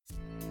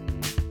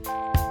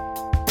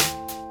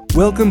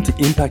Welcome to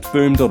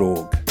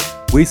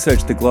impactboom.org. We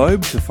search the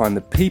globe to find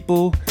the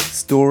people,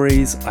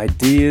 stories,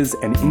 ideas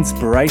and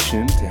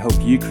inspiration to help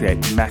you create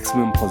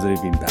maximum positive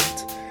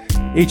impact.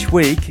 Each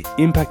week,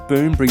 Impact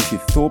Boom brings you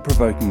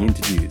thought-provoking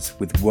interviews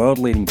with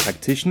world-leading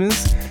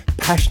practitioners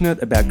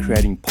passionate about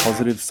creating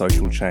positive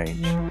social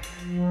change.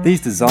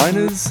 These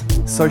designers,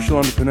 social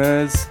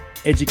entrepreneurs,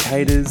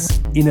 educators,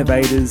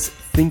 innovators,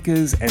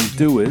 thinkers and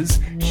doers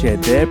share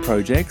their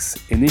projects,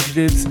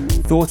 initiatives,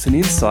 thoughts and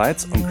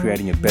insights on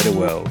creating a better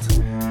world.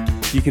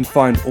 You can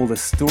find all the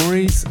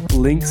stories,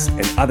 links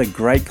and other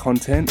great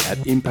content at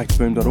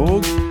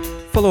impactboom.org.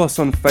 Follow us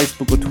on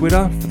Facebook or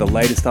Twitter for the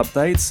latest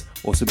updates,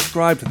 or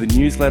subscribe to the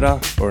newsletter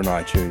or on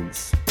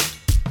iTunes.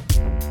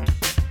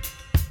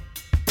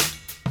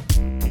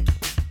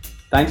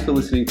 Thanks for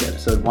listening to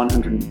episode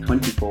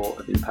 124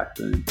 of Impact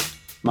Boom.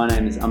 My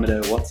name is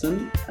Amadeo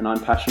Watson, and I'm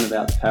passionate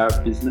about the power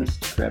of business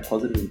to create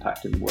positive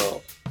impact in the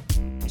world.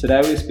 Today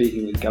we're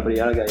speaking with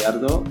Gabriela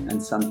Gallardo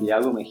and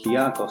Santiago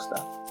Mejia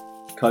Acosta,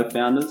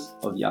 co-founders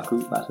of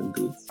Yaku Latin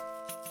Goods.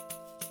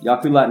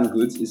 Yaku Latin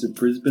Goods is a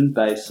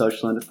Brisbane-based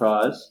social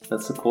enterprise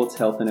that supports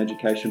health and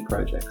education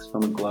projects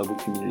from a global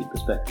community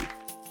perspective.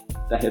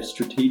 They have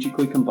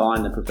strategically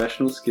combined their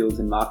professional skills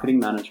in marketing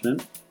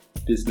management,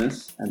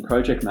 business and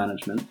project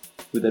management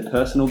with their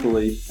personal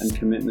belief and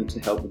commitment to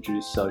help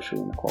reduce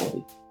social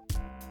inequality.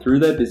 Through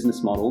their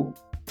business model,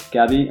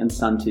 Gabby and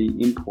Santi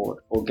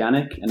import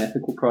organic and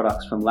ethical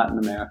products from Latin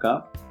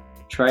America,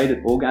 trade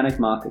at organic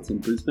markets in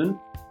Brisbane,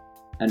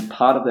 and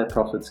part of their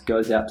profits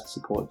goes out to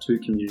support 2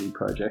 community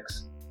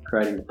projects,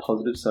 creating a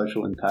positive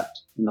social impact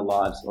in the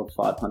lives of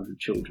 500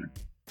 children.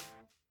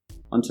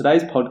 On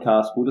today's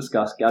podcast, we'll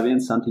discuss Gabby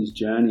and Santi's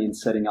journey in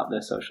setting up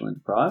their social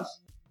enterprise.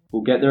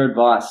 We'll get their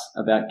advice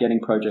about getting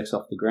projects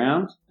off the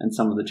ground and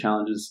some of the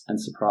challenges and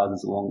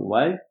surprises along the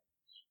way.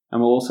 And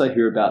we'll also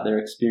hear about their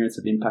experience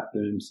of Impact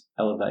Boom's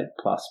Elevate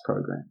Plus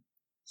program.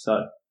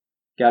 So,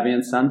 Gabby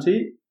and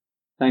Santi,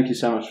 thank you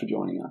so much for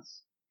joining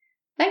us.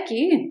 Thank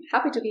you.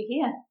 Happy to be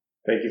here.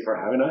 Thank you for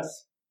having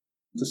us.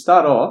 To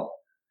start off,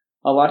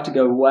 I'd like to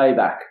go way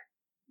back.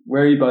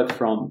 Where are you both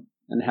from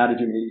and how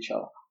did you meet each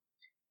other?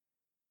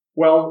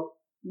 Well,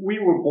 we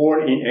were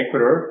born in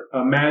Ecuador,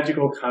 a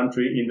magical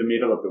country in the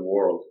middle of the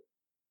world.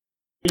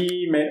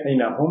 We met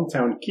in our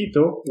hometown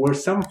Quito, where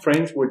some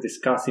friends were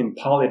discussing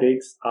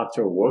politics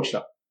after a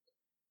workshop.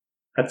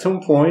 At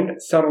some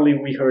point, suddenly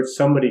we heard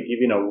somebody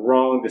giving a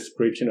wrong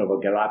description of a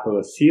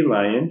Galapagos sea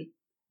lion,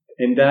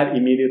 and that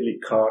immediately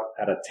caught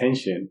our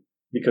attention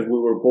because we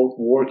were both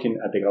working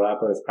at the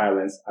Galapagos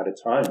Islands at the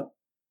time.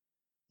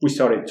 We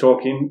started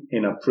talking,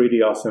 and a pretty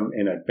awesome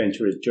and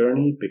adventurous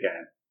journey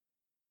began.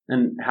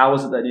 And how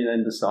was it that you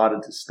then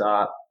decided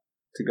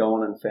to go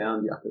on and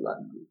found Yaku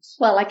Latin Goods?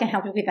 Well, I can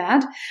help you with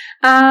that.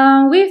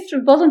 We've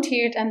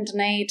volunteered and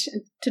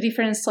donated to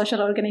different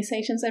social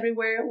organizations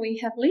everywhere we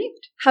have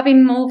lived.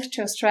 Having moved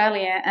to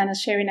Australia and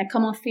sharing a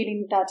common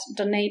feeling that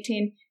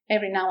donating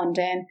every now and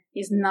then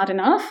is not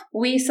enough,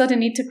 we saw the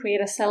need to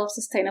create a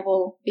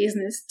self-sustainable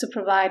business to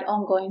provide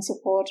ongoing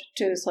support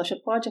to social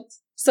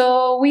projects.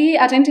 So we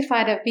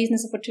identified a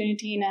business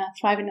opportunity in a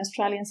thriving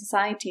Australian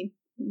society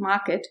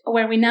market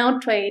where we now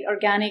trade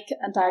organic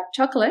and dark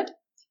chocolate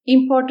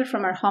imported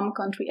from our home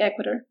country,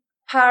 Ecuador.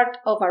 Part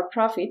of our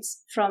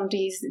profits from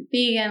this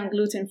vegan,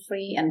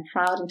 gluten-free and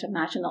proud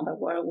international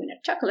award winner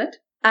chocolate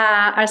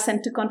are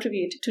sent to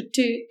contribute to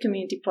 2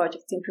 community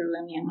projects in Peru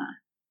and Myanmar.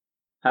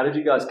 How did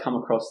you guys come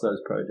across those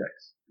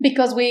projects?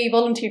 Because we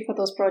volunteer for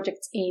those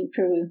projects in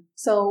Peru.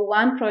 So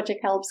one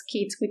project helps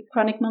kids with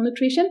chronic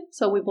malnutrition.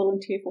 So we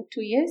volunteered for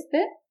 2 years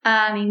there.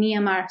 And in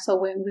Myanmar, so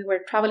when we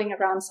were traveling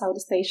around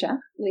Southeast Asia,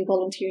 we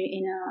volunteered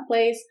in a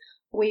place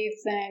with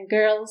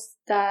girls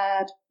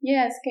that,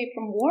 escaped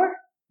from war.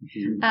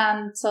 Mm-hmm.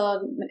 And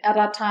so at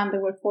that time,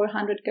 there were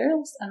 400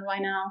 girls. And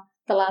right now,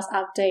 the last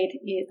update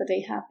is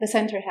that the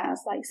center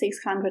has like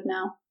 600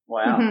 now.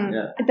 Wow. Mm-hmm.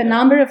 Yeah. The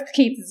number of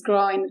kids is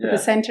growing, but the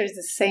center is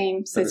the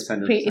same. So it's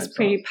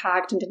pretty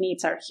packed and the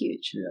needs are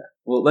huge. Yeah.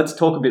 Well, let's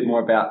talk a bit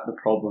more about the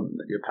problem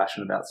that you're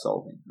passionate about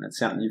solving. And it's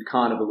something you've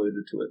kind of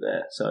alluded to it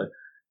there. So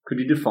could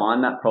you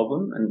define that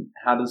problem and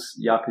how does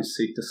Yaku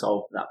seek to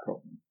solve that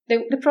problem?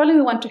 The problem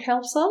we want to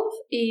help solve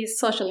is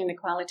social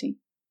inequality.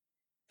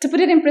 To put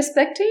it in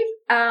perspective,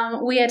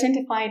 we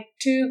identified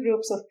 2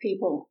 groups of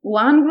people.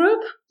 One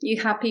group,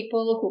 you have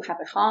people who have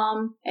a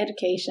home,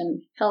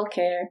 education,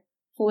 healthcare,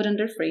 food in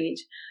their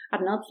fridge,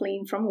 are not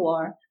fleeing from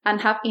war,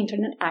 and have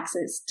internet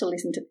access to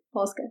listen to the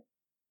podcast.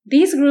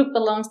 This group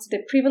belongs to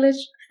the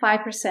privileged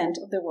 5%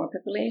 of the world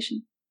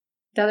population.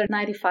 The other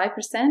 95%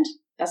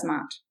 does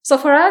not. So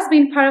for us,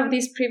 being part of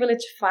this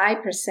privileged 5%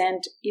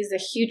 is a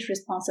huge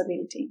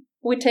responsibility.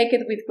 We take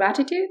it with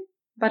gratitude,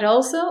 but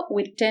also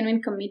with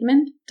genuine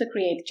commitment to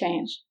create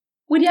change.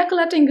 With Yaku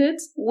Latin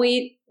Goods,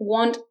 we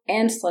won't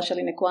end social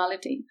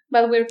inequality,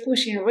 but we're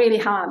pushing really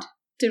hard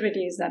to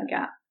reduce that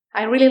gap.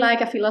 I really like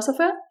a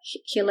philosopher,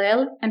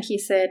 Hillel, and he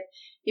said,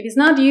 if it's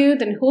not you,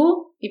 then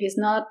who? If it's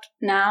not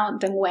now,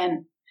 then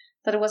when?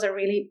 That was a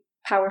really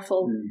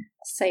powerful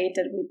say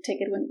that we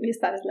take it when we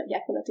started like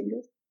Yaku Latin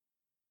Goods.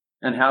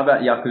 And how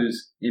about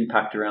Yaku's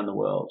impact around the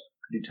world?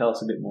 Could you tell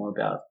us a bit more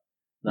about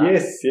that?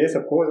 Yes,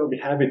 of course, I'll be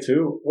happy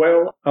to.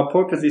 Well, our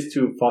purpose is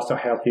to foster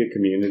healthier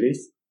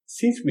communities.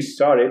 Since we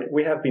started,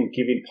 we have been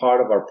giving part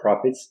of our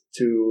profits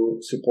to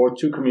support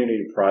 2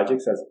 community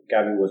projects, as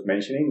Gabby was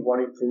mentioning, one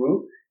in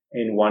Peru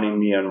and one in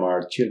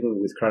Myanmar, children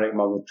with chronic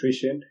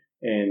malnutrition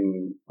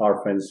and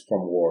orphans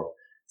from war.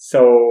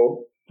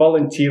 So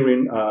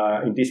volunteering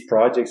in these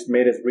projects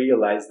made us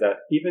realize that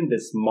even the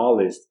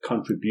smallest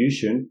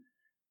contribution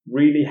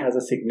really has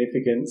a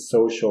significant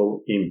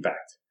social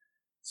impact.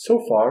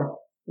 So far,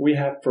 we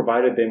have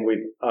provided them with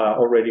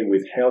already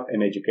with health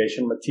and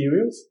education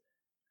materials,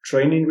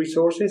 training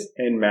resources,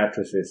 and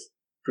mattresses,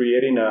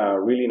 creating a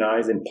really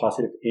nice and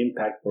positive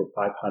impact for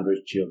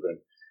 500 children.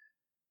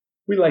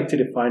 We like to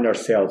define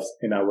ourselves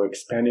in our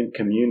expanding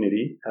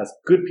community as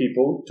good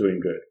people doing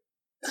good.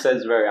 It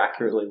says very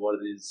accurately what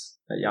it is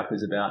that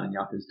Yaku's about and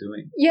Yaku's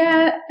doing.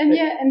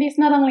 And it's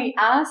not only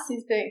us,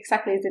 it's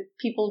the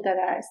people that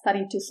are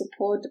starting to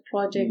support the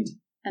project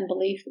and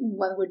believe in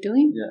what we're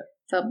doing. Yeah.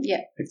 So,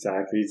 yeah.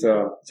 Exactly. It's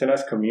a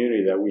nice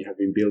community that we have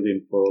been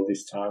building for all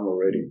this time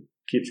already.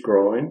 Keeps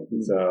growing.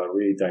 It's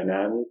really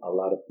dynamic. A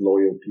lot of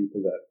loyal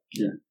people that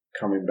keep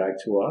coming back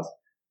to us.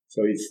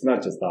 So it's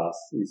not just us.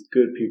 It's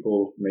good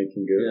people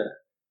making good. Yeah.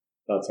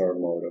 That's our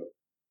motto.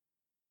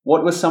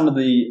 What were some of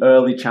the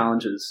early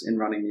challenges in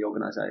running the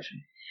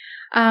organization?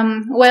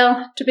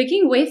 Well, to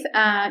begin with,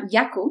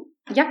 Yaku.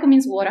 Yaku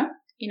means water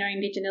in our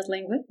indigenous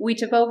language,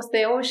 which evokes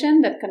the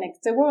ocean that connects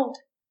the world.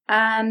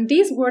 And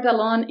this word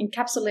alone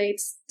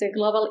encapsulates the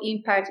global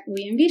impact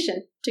we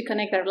envision to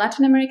connect our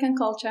Latin American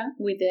culture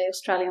with the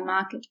Australian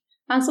market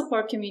and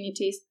support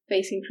communities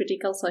facing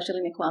critical social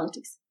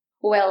inequalities.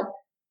 Well,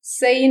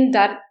 saying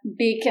that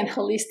big and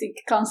holistic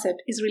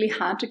concept is really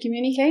hard to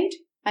communicate,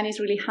 and it's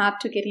really hard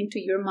to get into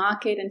your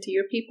market and to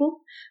your people.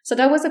 So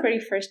that was the very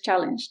first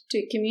challenge,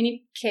 to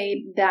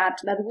communicate that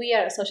we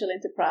are a social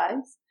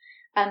enterprise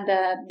and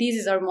that this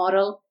is our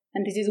model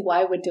and this is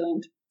why we're doing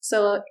it.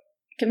 So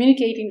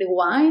communicating the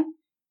why,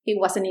 it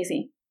wasn't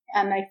easy.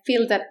 And I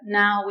feel that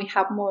now we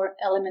have more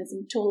elements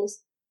and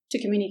tools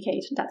to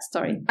communicate that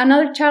story.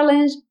 Another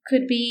challenge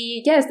could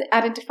be,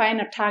 identifying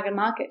our target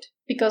market,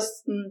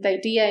 because the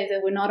idea is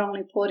that we're not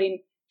only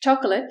putting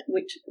chocolate,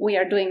 which we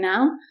are doing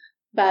now,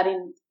 but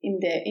in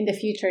the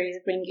future is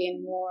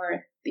bringing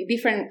more the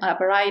different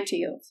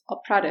variety of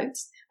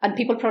products. And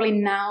people probably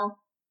now,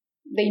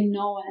 they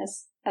know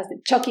us as the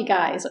Chocky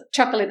guys, or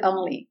chocolate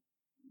only,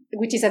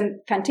 which is a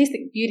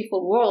fantastic,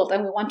 beautiful world.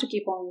 And we want to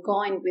keep on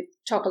going with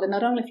chocolate,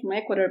 not only from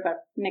Ecuador, but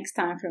next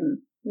time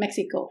from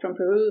Mexico, from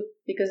Peru,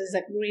 because it's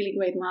a really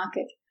great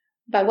market.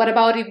 But what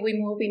about if we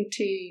move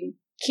into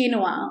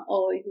quinoa,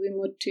 or if we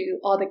move to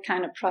other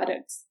kind of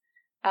products?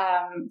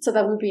 So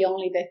that would be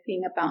only the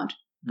thing about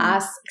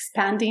us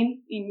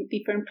expanding in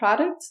different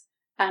products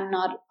and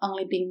not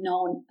only being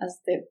known as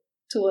the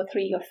 2 or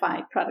 3 or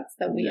 5 products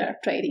that we are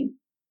trading.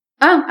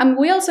 And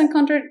we also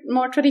encountered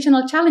more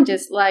traditional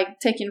challenges like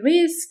taking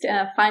risks,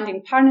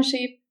 finding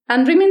partnership,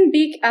 and dreaming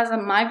big as a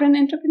migrant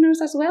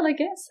entrepreneurs as well, I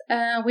guess,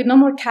 with no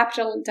more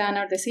capital than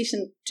our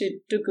decision to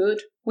do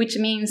good, which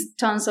means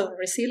tons of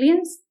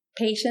resilience,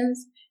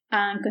 patience,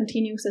 and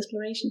continuous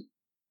exploration.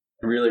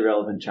 Really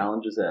relevant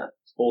challenges there.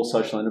 All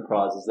social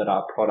enterprises that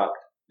are product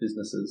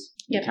businesses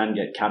can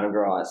get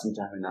categorized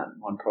into having that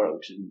one product,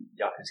 which in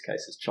Yaku's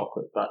case is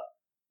chocolate, but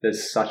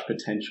there's such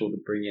potential to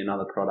bring in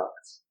other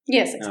products.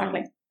 Yes,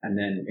 exactly. And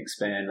then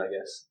expand, I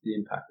guess, the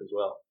impact as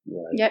well.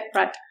 Right. Yep,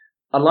 right.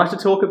 I'd like to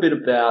talk a bit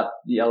about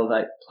the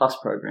Elevate Plus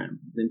program,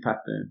 the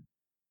Impact Boom.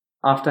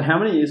 After how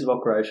many years of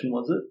operation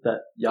was it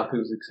that Yaku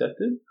was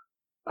accepted?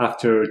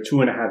 After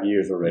 2.5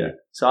 years already. Yeah.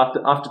 So after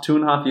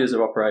 2.5 years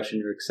of operation,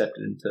 you're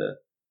accepted into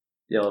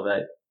the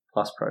Elevate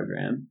Plus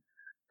program.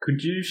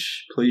 Could you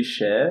please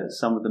share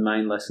some of the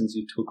main lessons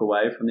you took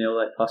away from the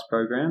Elevate Plus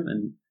program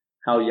and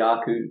how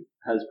Yaku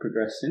has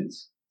progressed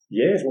since?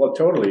 Yes, well,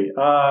 totally.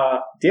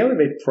 The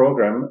Elevate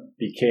program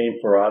became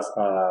for us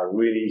a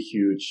really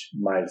huge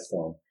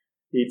milestone.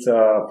 It's,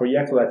 for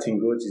Yaku Latin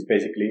Goods, it's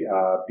basically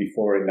a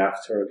before and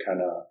after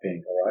kind of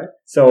thing, all right?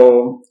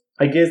 So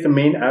I guess the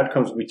main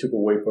outcomes we took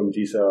away from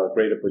this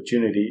great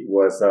opportunity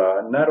was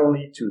not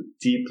only to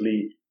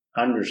deeply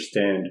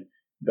understand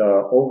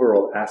the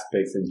overall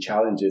aspects and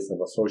challenges of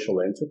a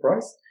social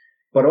enterprise,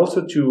 but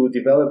also to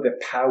develop the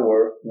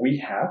power we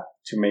have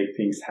to make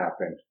things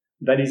happen.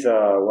 That is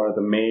one of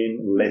the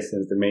main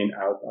lessons, the main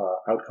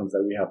outcomes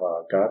that we have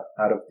got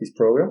out of this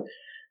program.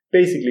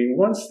 Basically,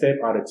 one step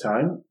at a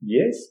time,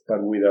 yes, but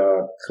with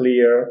a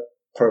clear,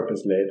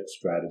 purpose-led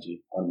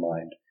strategy on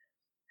mind.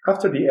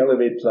 After the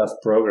Elevate Plus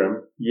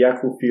program,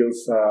 Yaku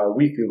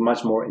we feel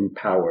much more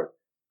empowered.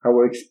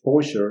 Our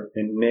exposure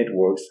and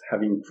networks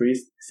have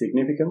increased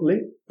significantly,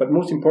 but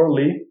most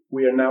importantly,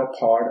 we are now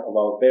part of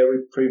a very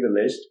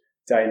privileged,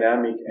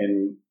 dynamic,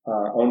 and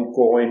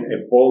ongoing,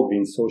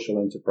 evolving social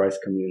enterprise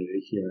community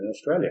here in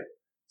Australia.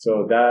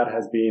 So that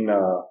has been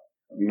a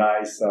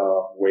nice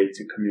way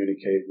to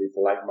communicate with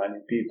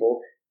like-minded people,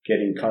 get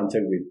in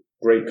contact with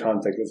great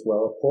contact as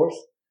well, of course.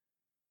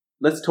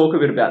 Let's talk a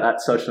bit about that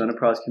social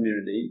enterprise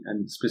community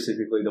and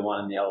specifically the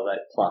one in the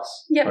Elevate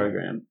Plus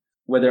program.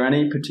 Were there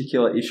any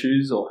particular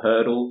issues or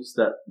hurdles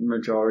that the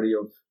majority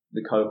of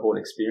the cohort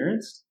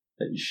experienced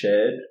that you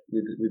shared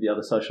with the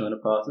other social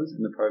enterprises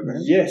in the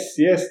program? Yes,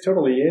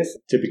 totally yes.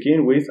 To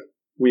begin with,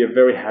 we are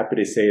very happy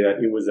to say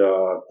that it was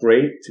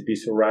great to be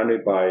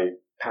surrounded by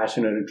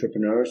passionate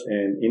entrepreneurs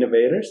and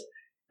innovators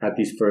at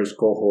this first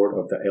cohort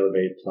of the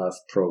Elevate Plus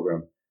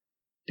program.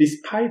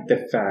 Despite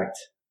the fact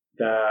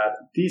that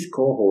this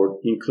cohort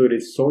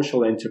included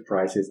social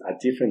enterprises at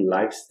different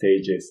life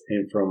stages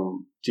and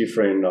from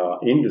different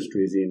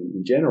industries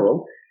in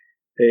general,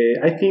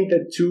 I think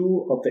that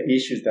two of the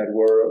issues that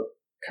were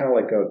kind of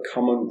like a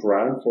common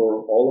ground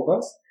for all of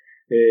us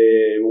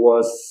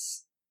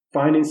was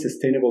finding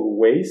sustainable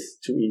ways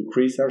to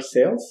increase our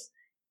sales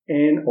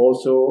and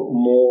also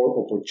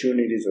more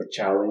opportunities or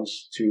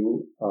challenge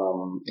to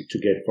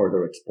get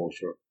further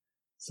exposure.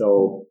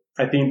 So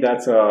I think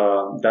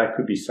that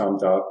could be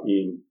summed up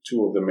in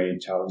two of the main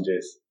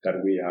challenges that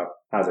we have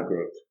as a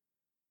group.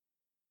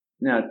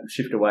 Now,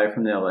 shift away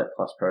from the Elevate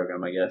Plus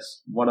program, I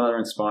guess. What other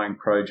inspiring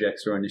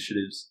projects or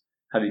initiatives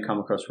have you come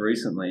across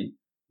recently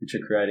which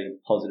are creating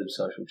positive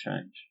social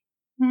change?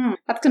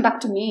 Let's come back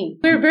to me.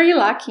 We're very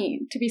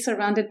lucky to be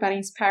surrounded by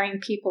inspiring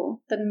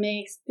people that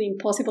makes the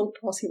impossible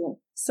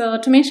possible. So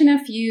to mention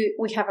a few,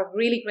 we have a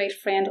really great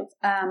friend,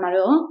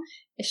 Maro.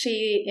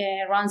 She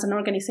runs an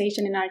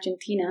organization in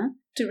Argentina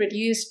to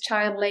reduce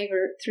child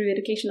labor through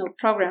educational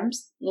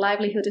programs,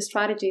 livelihood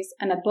strategies,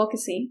 and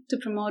advocacy to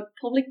promote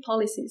public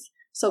policies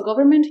so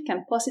government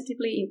can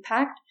positively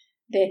impact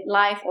the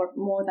life of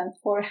more than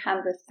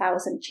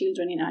 400,000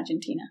 children in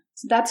Argentina.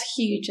 So that's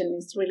huge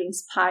and it's really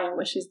inspiring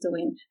what she's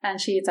doing. And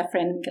she is a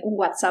friend on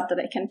WhatsApp that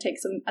I can take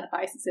some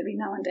advices every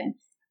now and then.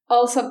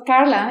 Also,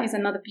 Carla is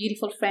another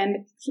beautiful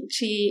friend.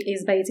 She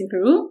is based in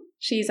Peru.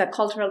 She is a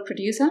cultural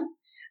producer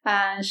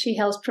and she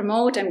helps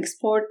promote and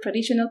export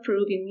traditional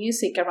Peruvian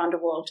music around the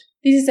world.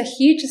 This is a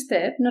huge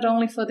step, not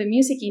only for the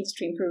music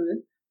industry in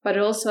Peru, but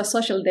also a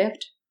social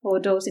debt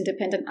for those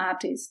independent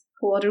artists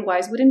who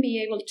otherwise wouldn't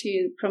be able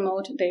to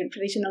promote their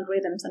traditional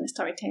rhythms and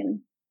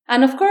storytelling.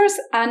 And of course,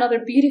 another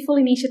beautiful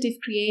initiative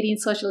creating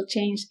social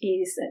change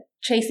is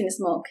Chasing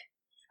Smoke,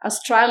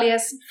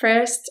 Australia's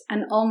first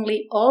and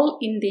only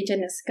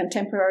all-Indigenous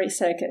contemporary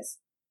circus.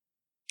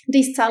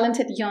 This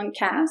talented young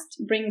cast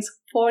brings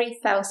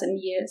 40,000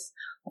 years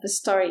of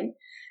story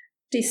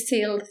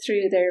distilled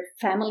through their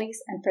families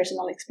and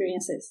personal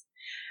experiences.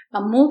 A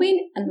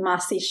moving and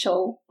massive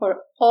show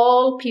for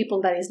all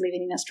people that is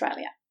living in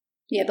Australia.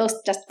 Yeah, those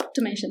just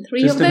to mention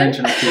three of them.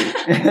 Just to mention a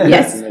few.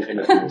 Yes.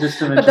 Just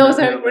to mention but those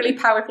are really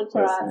powerful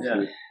for us.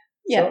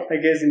 Yeah. So I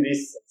guess in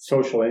this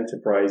social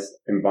enterprise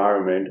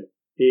environment,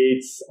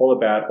 it's all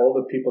about all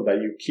the people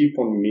that you keep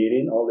on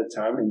meeting all the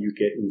time and you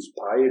get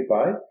inspired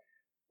by.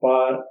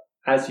 But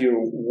as you're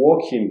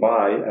walking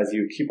by, as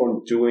you keep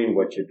on doing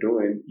what you're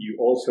doing, you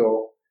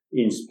also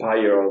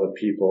inspire other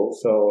people.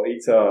 So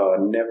it's a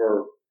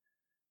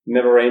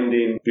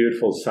never-ending,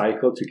 beautiful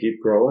cycle to keep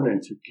growing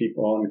and to keep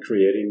on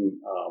creating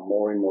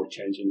more and more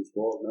change in this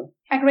world. No?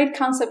 A great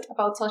concept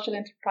about social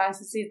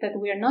enterprises is that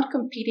we are not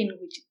competing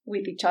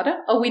with each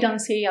other, or we don't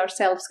see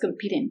ourselves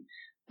competing.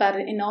 But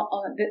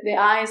the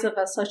eyes of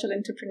a social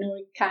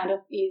entrepreneur kind of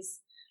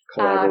is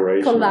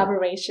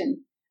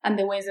collaboration and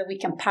the ways that we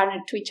can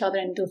partner to each other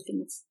and do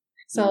things.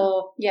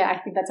 So I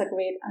think that's a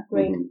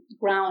great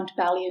ground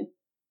value.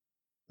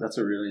 That's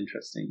a really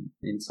interesting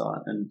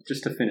insight. And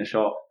just to finish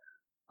off,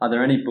 are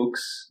there any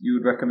books you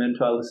would recommend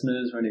to our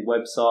listeners or any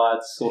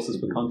websites, sources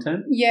for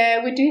content?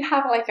 Yeah, we do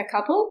have a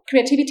couple.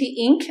 Creativity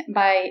Inc.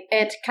 by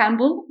Ed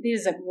Campbell.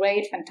 This is a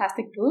great,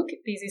 fantastic book.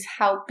 This is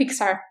how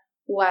Pixar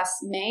was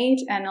made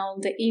and all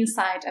the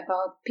insight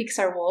about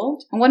Pixar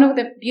world. And one of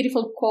the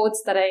beautiful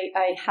quotes that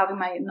I have in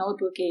my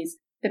notebook is,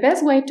 "The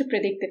best way to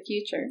predict the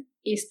future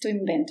is to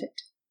invent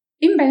it."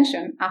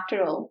 Invention,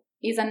 after all,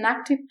 is an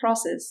active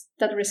process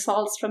that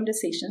results from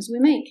decisions we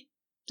make.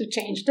 To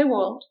change the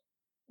world,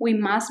 we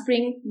must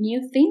bring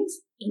new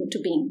things into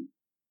being.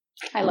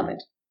 I love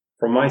it.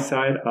 From my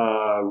side,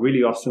 a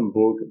really awesome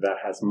book that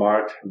has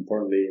marked,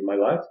 importantly, my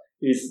life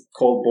is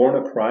called Born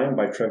a Crime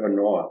by Trevor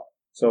Noah.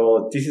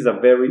 So this is a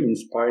very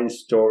inspiring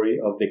story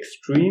of the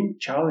extreme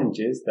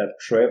challenges that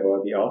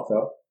Trevor, the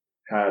author,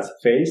 has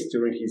faced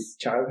during his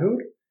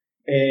childhood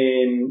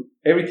and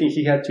everything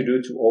he had to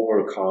do to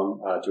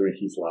overcome during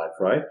his life,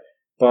 right?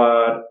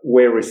 But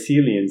where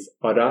resilience,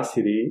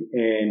 audacity,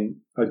 and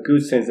a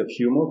good sense of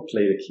humor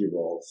played a key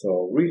role.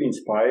 So really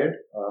inspiring.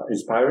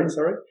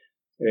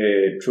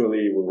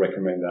 Truly would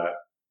recommend that.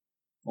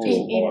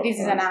 This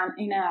is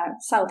in a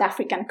South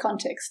African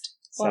context.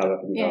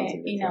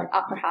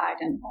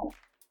 Apartheid and all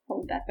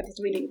of that, but it's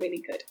really,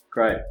 really good.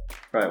 Great.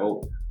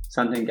 Well,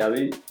 Santi and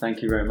Gabby,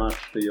 thank you very much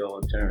for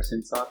your generous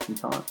insights and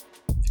time.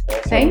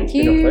 Awesome. Thank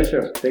you. It's been a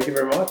pleasure. Thank you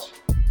very much.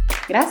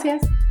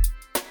 Gracias.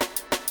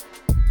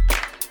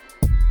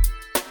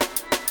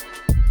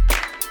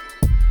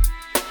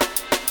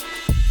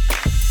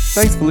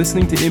 Thanks for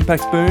listening to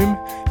Impact Boom.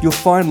 You'll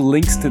find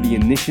links to the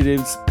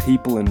initiatives,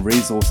 people and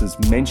resources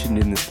mentioned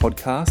in this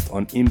podcast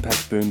on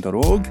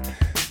impactboom.org.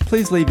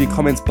 Please leave your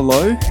comments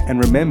below,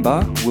 and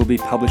remember, we'll be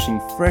publishing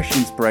fresh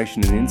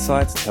inspiration and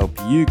insights to help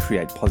you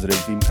create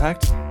positive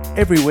impact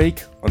every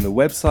week on the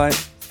website,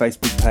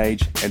 Facebook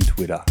page and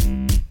Twitter.